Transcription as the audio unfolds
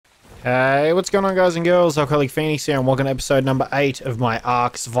Hey, what's going on, guys and girls? Our colleague Phoenix here, and welcome to episode number 8 of my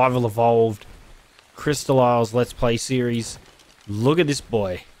Ark Survivor Evolved Crystal Isles Let's Play series. Look at this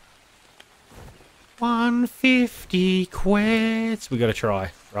boy. 150 Quetzal. We gotta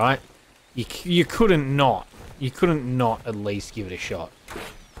try, right? You couldn't not. You couldn't not at least give it a shot.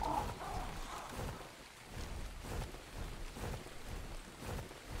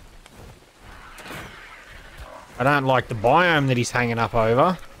 I don't like the biome that he's hanging up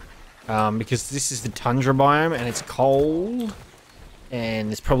over. Because this is the tundra biome and it's cold and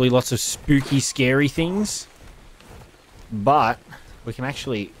there's probably lots of spooky, scary things. But we can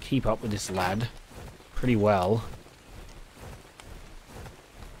actually keep up with this lad pretty well.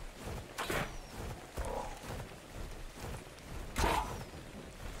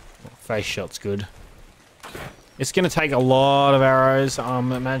 Face shot's good. It's going to take a lot of arrows,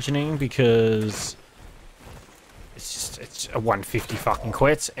 I'm imagining, because it's a 150 fucking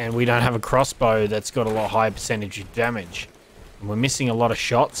Quetz, and we don't have a crossbow that's got a lot higher percentage of damage. And we're missing a lot of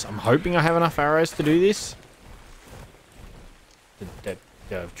shots. I'm hoping I have enough arrows to do this.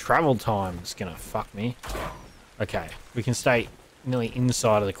 The travel time is gonna fuck me. Okay, we can stay nearly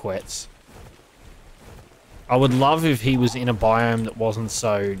inside of the Quetz. I would love if he was in a biome that wasn't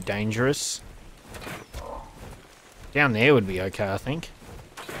so dangerous. Down there would be okay, I think.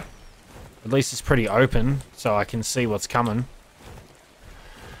 At least it's pretty open, so I can see what's coming.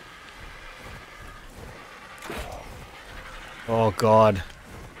 Oh god.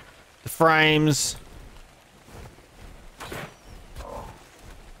 The frames.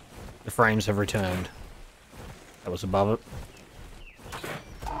 The frames have returned. That was above it.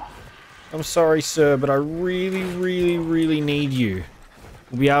 I'm sorry, sir, but I really need you.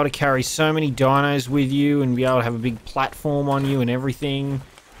 We'll be able to carry so many dinos with you and be able to have a big platform on you and everything.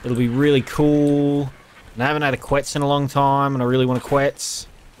 It'll be really cool. And I haven't had a Quetz in a long time, and I really want a Quetz.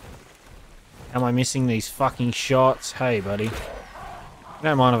 Am I missing these fucking shots? Hey, buddy. You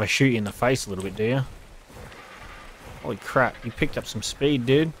don't mind if I shoot you in the face a little bit, do you? Holy crap, you picked up some speed,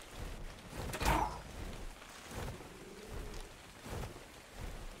 dude.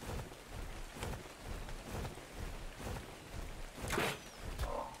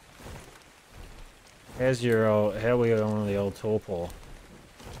 How's your old... How are we on the old torpor?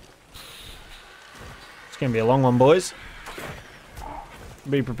 Gonna be a long one, boys.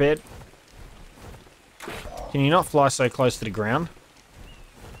 Be prepared. Can you not fly so close to the ground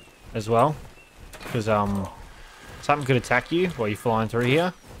as well? Because something could attack you while you're flying through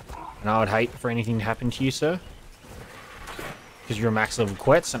here, and I would hate for anything to happen to you, sir. Because you're a max level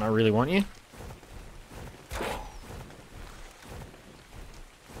Quetz, and I really want you.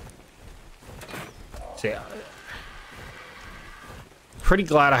 So yeah. Pretty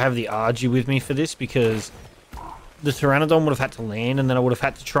glad I have the Argy with me for this, because the Pteranodon would have had to land and then I would have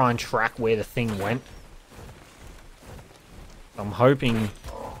had to try and track where the thing went. I'm hoping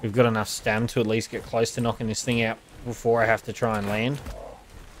we've got enough stam to at least get close to knocking this thing out before I have to try and land.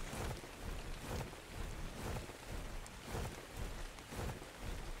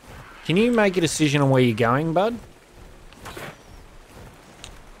 Can you make a decision on where you're going, bud?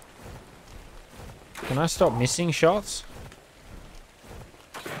 Can I stop missing shots?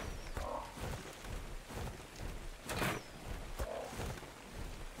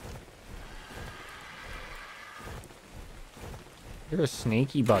 You're a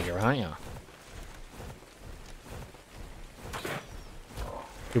sneaky bugger, aren't you?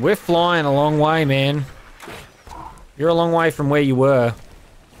 Dude, we're flying a long way, man. You're a long way from where you were.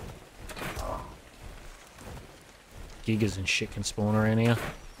 Gigas and shit can spawn around here,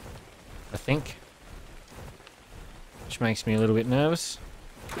 I think. Which makes me a little bit nervous.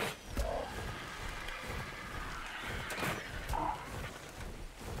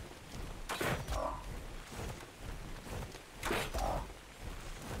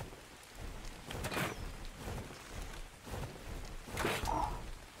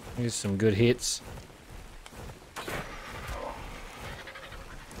 Here's some good hits.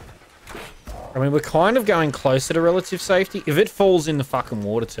 I mean, we're kind of going closer to relative safety. If it falls in the fucking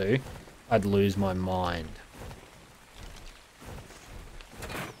water too, I'd lose my mind.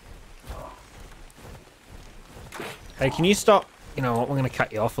 Hey, can you stop? You know what, we're going to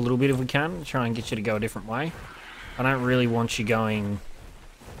cut you off a little bit if we can. Try and get you to go a different way. I don't really want you going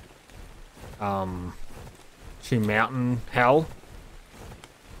to mountain hell.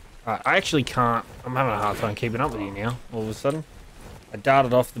 I actually can't. I'm having a hard time keeping up with you now, all of a sudden. I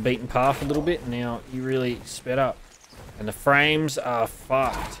darted off the beaten path a little bit, and now you really sped up. And the frames are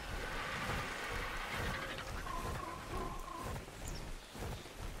fucked.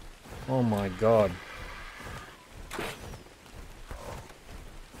 Oh my god.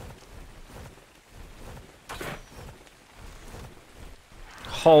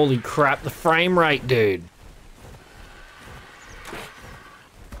 Holy crap, the frame rate, dude.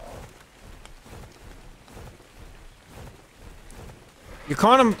 You're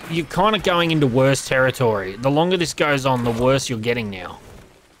kind of going into worse territory. The longer this goes on, the worse you're getting now.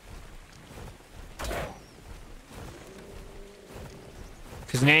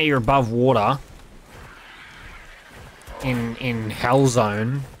 Because now you're above water in Hell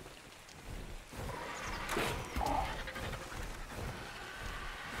Zone.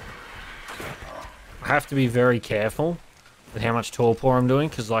 I have to be very careful with how much torpor I'm doing,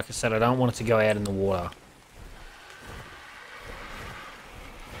 because like I said, I don't want it to go out in the water.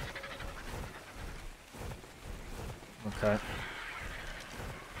 Okay.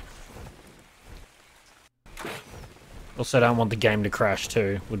 Also, I don't want the game to crash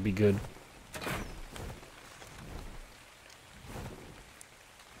too. Would be good.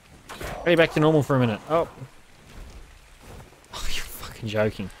 Hey, back to normal for a minute. Oh. Oh, you're fucking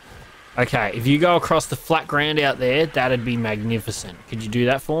joking. Okay, if you go across the flat ground out there, that'd be magnificent. Could you do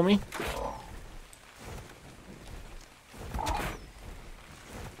that for me?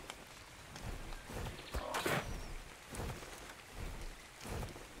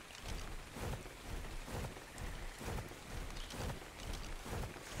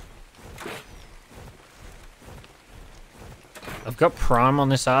 I've got Prime on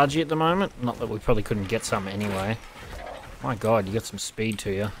this RG at the moment. Not that we probably couldn't get some anyway. My god, you got some speed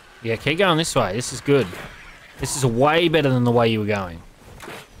to you. Yeah, keep going this way. This is good. This is way better than the way you were going.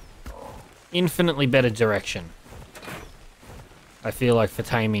 Infinitely better direction. I feel like for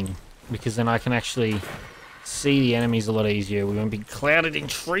taming. Because then I can actually see the enemies a lot easier. We won't be clouded in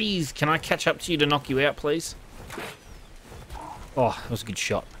trees. Can I catch up to you to knock you out, please? Oh, that was a good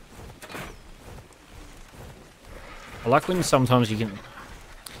shot. I like when sometimes you can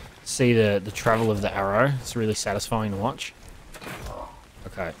see the travel of the arrow. It's really satisfying to watch.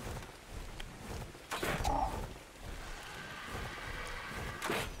 Okay.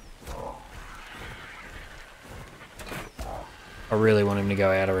 I really want him to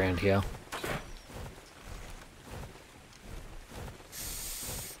go out around here.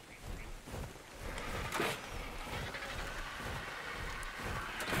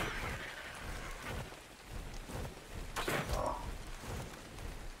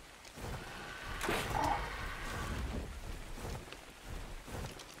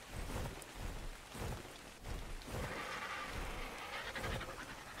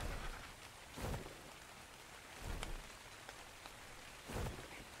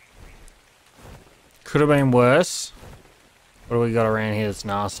 Could have been worse. What do we got around here that's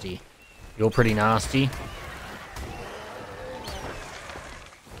nasty? You're pretty nasty.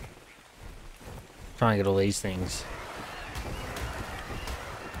 Trying to get all these things.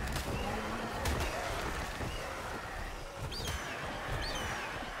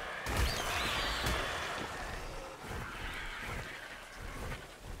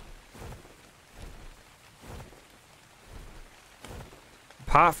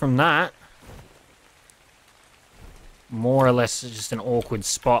 Apart from that, more or less just an awkward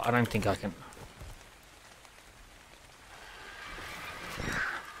spot. I don't think I can...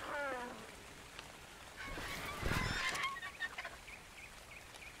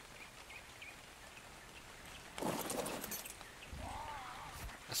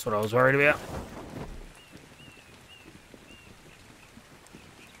 That's what I was worried about.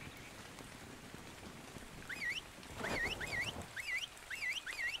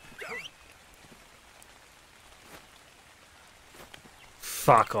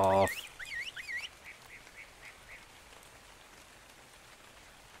 Fuck off.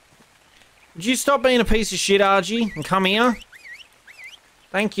 Would you stop being a piece of shit, RG, and come here?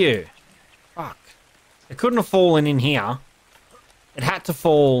 Thank you. Fuck. It couldn't have fallen in here. It had to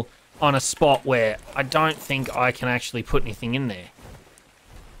fall on a spot where I don't think I can actually put anything in there.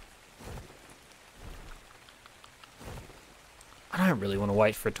 I don't really want to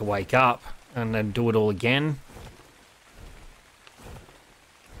wait for it to wake up and then do it all again.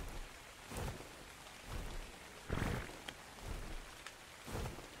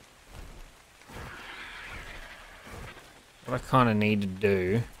 What I kind of need to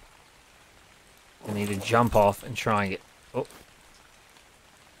do, I need to jump off and try and get... Oh.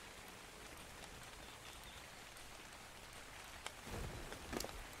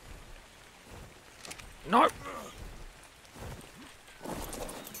 No!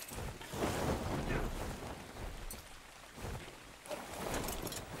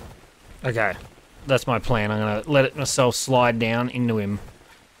 Okay, that's my plan. I'm going to let it myself slide down into him.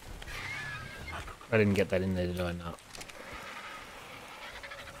 I didn't get that in there, did I? No.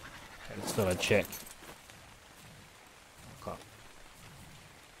 I just thought I'd check. Okay.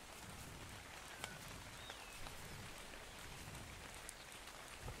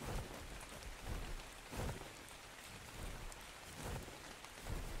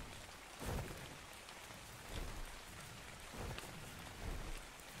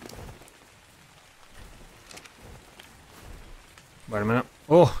 Wait a minute.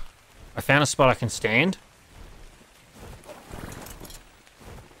 Oh, I found a spot I can stand.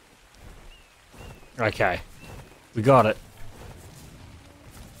 Okay. We got it.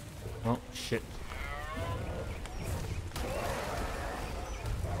 Oh, shit.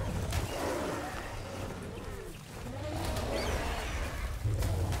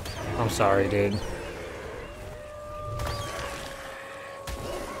 I'm sorry, dude.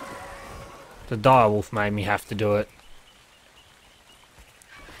 The direwolf made me have to do it.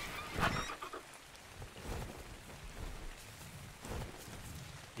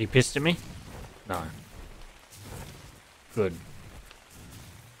 He pissed at me? No. Good.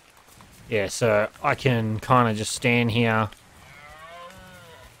 Yeah, so I can kind of just stand here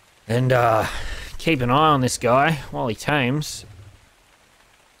and keep an eye on this guy while he tames.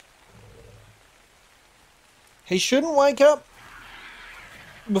 He shouldn't wake up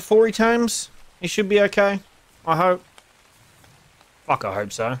before he tames. He should be okay. I hope. Fuck, I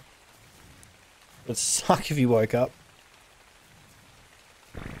hope so. It'd suck if he woke up.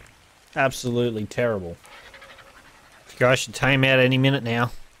 Absolutely terrible. This guy should tame out any minute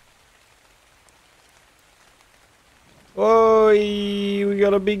now. Oi, we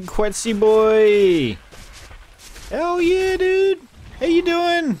got a big Quetzal boy. Hell yeah, dude. How you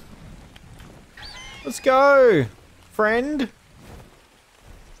doing? Let's go, friend.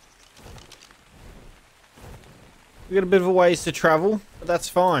 We got a bit of a ways to travel, but that's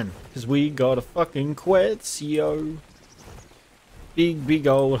fine, because we got a fucking Quetzal. Big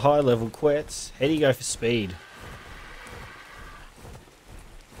old high-level Quetz. How do you go for speed?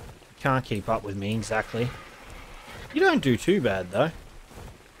 Can't keep up with me, exactly. You don't do too bad, though.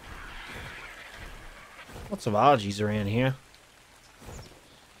 Lots of Argies around here.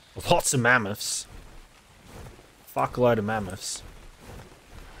 Lots of mammoths. Fuckload of mammoths.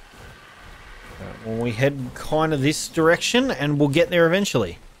 Well, we head kind of this direction, and we'll get there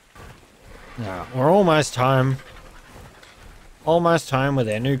eventually. Now, we're almost home. Almost home with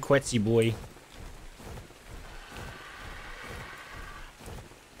our new Quetzal boy.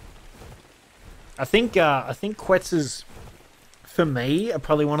 I think Quetzals, for me, are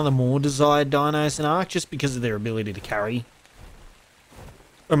probably one of the more desired dinos in Ark, just because of their ability to carry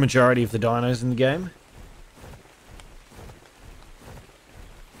a majority of the dinos in the game.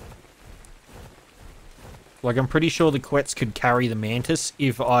 Like, I'm pretty sure the Quetz could carry the Mantis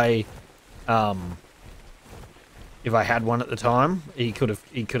if I had one at the time. He could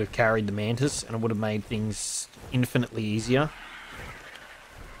have carried the Mantis, and it would have made things infinitely easier.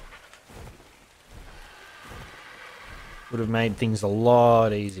 Would have made things a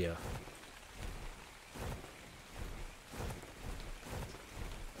lot easier.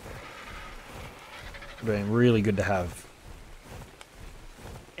 Would have been really good to have.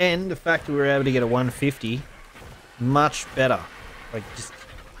 And the fact that we were able to get a 150, much better. Like, just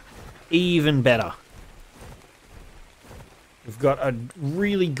even better. We've got a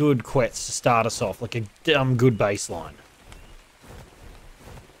really good Quetz to start us off, like a damn good baseline.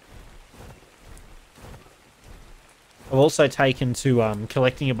 I've also taken to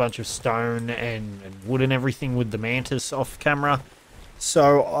collecting a bunch of stone and wood and everything with the Mantis off camera,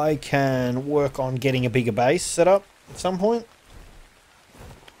 so I can work on getting a bigger base set up at some point.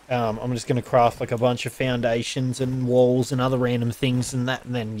 I'm just going to craft like a bunch of foundations and walls and other random things and that,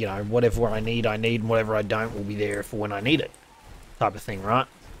 and then, you know, whatever I need, and whatever I don't will be there for when I need it. Type of thing, right?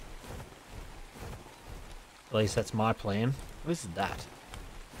 At least that's my plan. What is that?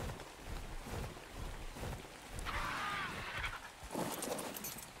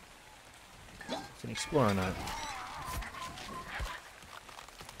 It's an explorer note.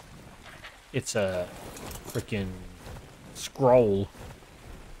 It's a freaking scroll.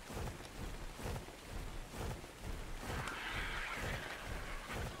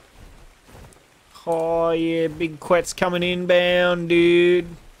 Oh yeah, big Quetz coming inbound, dude.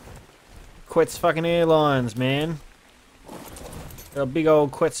 Quetz fucking Airlines, man. Got big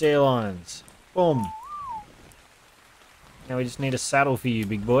old Quetz Airlines. Boom. Now we just need a saddle for you,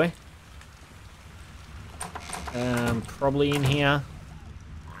 big boy. Probably in here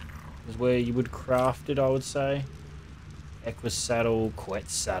is where you would craft it, I would say. Equus saddle, Quetz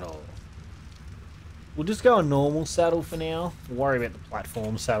saddle. We'll just go a normal saddle for now. We'll worry about the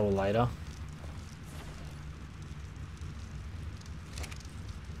platform saddle later.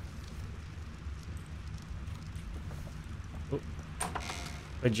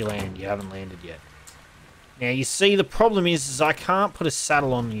 Where'd you land? You haven't landed yet. Now, you see, the problem is I can't put a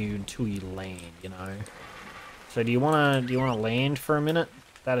saddle on you until you land, you know. So do you wanna land for a minute?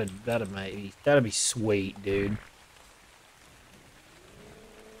 That'd be sweet, dude.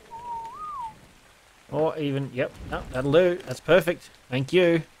 Or even, yep, no, that'll do. That's perfect. Thank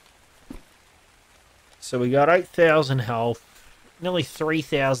you. So we got 8,000 health, nearly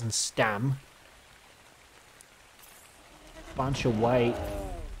 3,000 stam. Bunch of weight.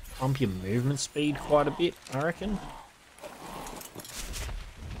 Pump your movement speed quite a bit, I reckon.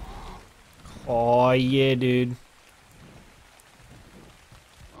 Oh, yeah, dude.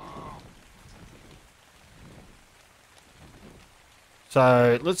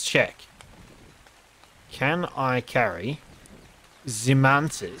 So, let's check. Can I carry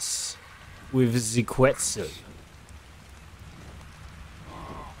Zimantis with Quetzal?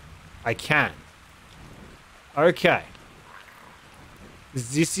 I can. Okay.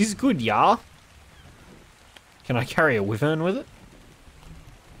 This is good, yeah? Can I carry a wyvern with it?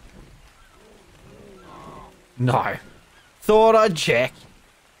 No. Thought I'd check.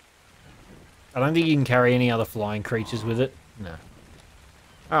 I don't think you can carry any other flying creatures with it. No.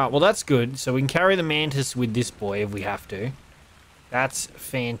 Alright, well that's good. So we can carry the mantis with this boy if we have to. That's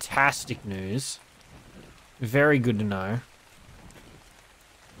fantastic news. Very good to know.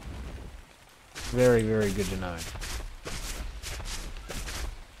 Very, very good to know.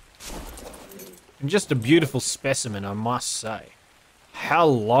 And just a beautiful specimen, I must say.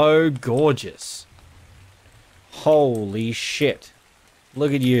 Hello, gorgeous. Holy shit.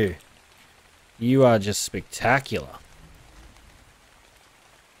 Look at you. You are just spectacular.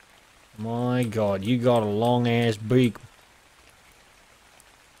 My god, you got a long ass beak.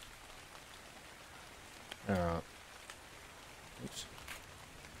 Alright. Oops.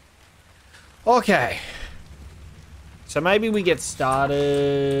 Okay. So maybe we get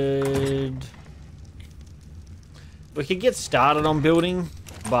started. We could get started on building,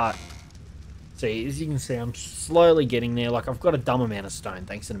 but see, as you can see, I'm slowly getting there. Like, I've got a dumb amount of stone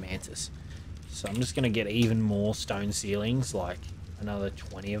thanks to the mantis. So I'm just going to get even more stone ceilings, like another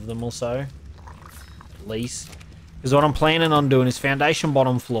 20 of them or so, at least. Because what I'm planning on doing is foundation,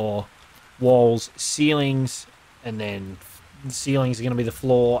 bottom floor, walls, ceilings, and then the ceilings are going to be the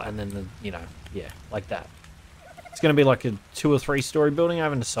floor, and then the, you know, yeah, like that. It's going to be like a 2 or 3 story building. I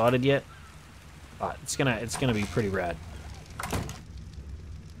haven't decided yet, but it's gonna be pretty rad.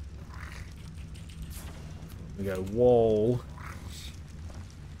 We go wall.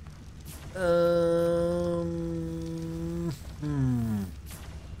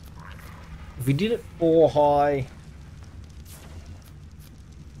 If we did it 4 high,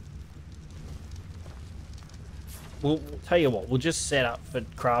 we'll tell you what, we'll just set up for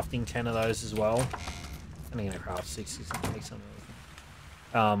crafting 10 of those as well. I'm only gonna craft 6 and take some of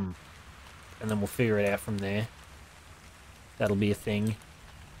them. And then we'll figure it out from there. That'll be a thing.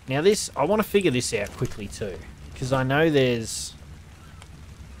 Now this, I want to figure this out quickly too, because I know there's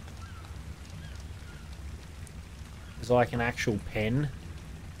like an actual pen.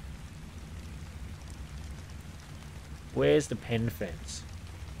 Where's the pen fence?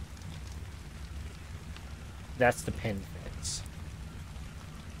 That's the pen fence.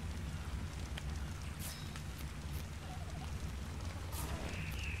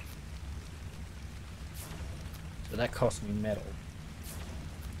 So that cost me metal.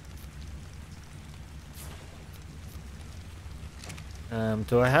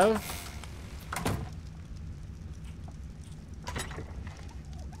 Do I have?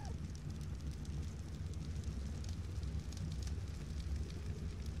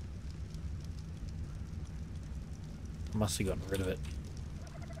 Must have gotten rid of it.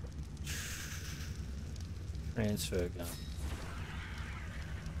 Transfer gun.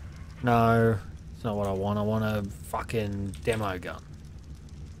 No, it's not what I want. I want a fucking demo gun.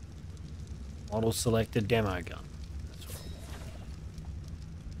 Model selected demo gun. That's what I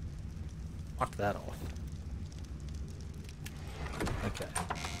want. Fuck that off. Okay.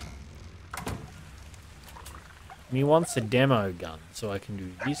 And he wants a demo gun, so I can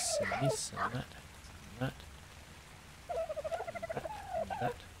do this and this and that and that.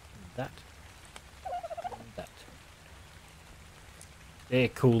 That. They're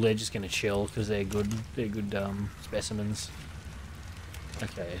cool. They're just gonna chill because they're good. They're good specimens.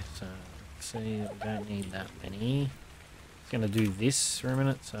 Okay, so see, we don't need that many. It's gonna do this for a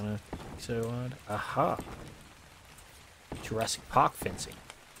minute, so I don't think so hard. Aha! Jurassic Park fencing.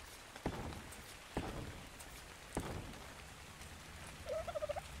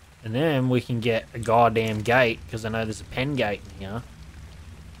 And then we can get a goddamn gate because I know there's a pen gate in here.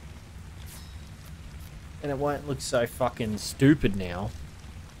 And it won't look so fucking stupid now.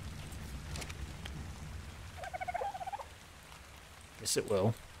 Yes, it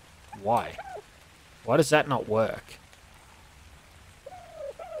will. Why? Why does that not work?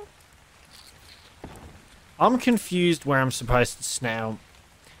 I'm confused where I'm supposed to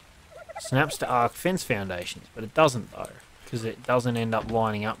snaps to arc fence foundations, but it doesn't though, because it doesn't end up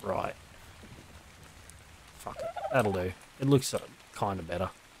lining up right. Fuck it, that'll do. It looks kind of better.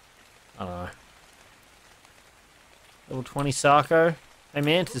 I don't know. Level 20 Sarko. Hey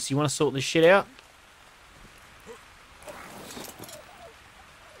Mantis, you want to sort this shit out?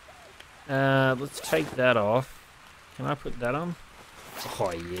 Let's take that off. Can I put that on?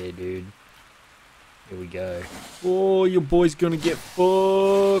 Oh yeah, dude. Here we go. Oh, your boy's gonna get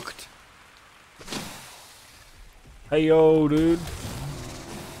fucked. Hey yo, dude.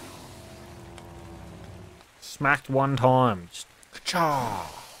 Smacked one time. Just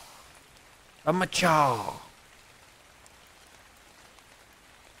ka-cha. A macha.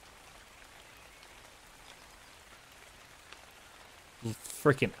 You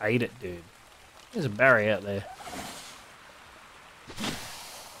freaking ate it, dude. There's a Barry out there.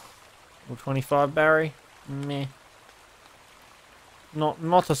 25 Barry? Meh.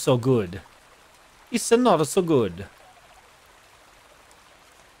 Not a so good. It's not a so good.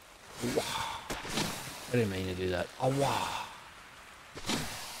 I didn't mean to do that. Awa.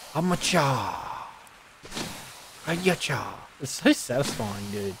 Amacha. Ayacha. It's so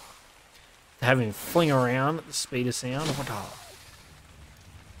satisfying, dude. To have him fling around at the speed of sound.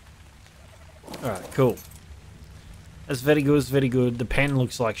 Alright, cool. That's very good, it's very good. The pen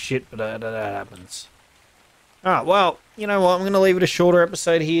looks like shit, but that happens. Alright, well, you know what? I'm going to leave it a shorter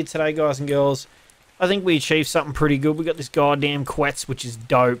episode here today, guys and girls. I think we achieved something pretty good. We got this goddamn Quetz, which is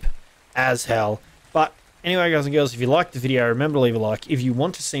dope as hell. But anyway, guys and girls, if you liked the video, remember to leave a like. If you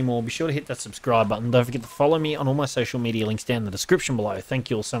want to see more, be sure to hit that subscribe button. Don't forget to follow me on all my social media links down in the description below. Thank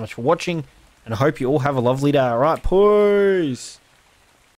you all so much for watching, and I hope you all have a lovely day. Alright, peace!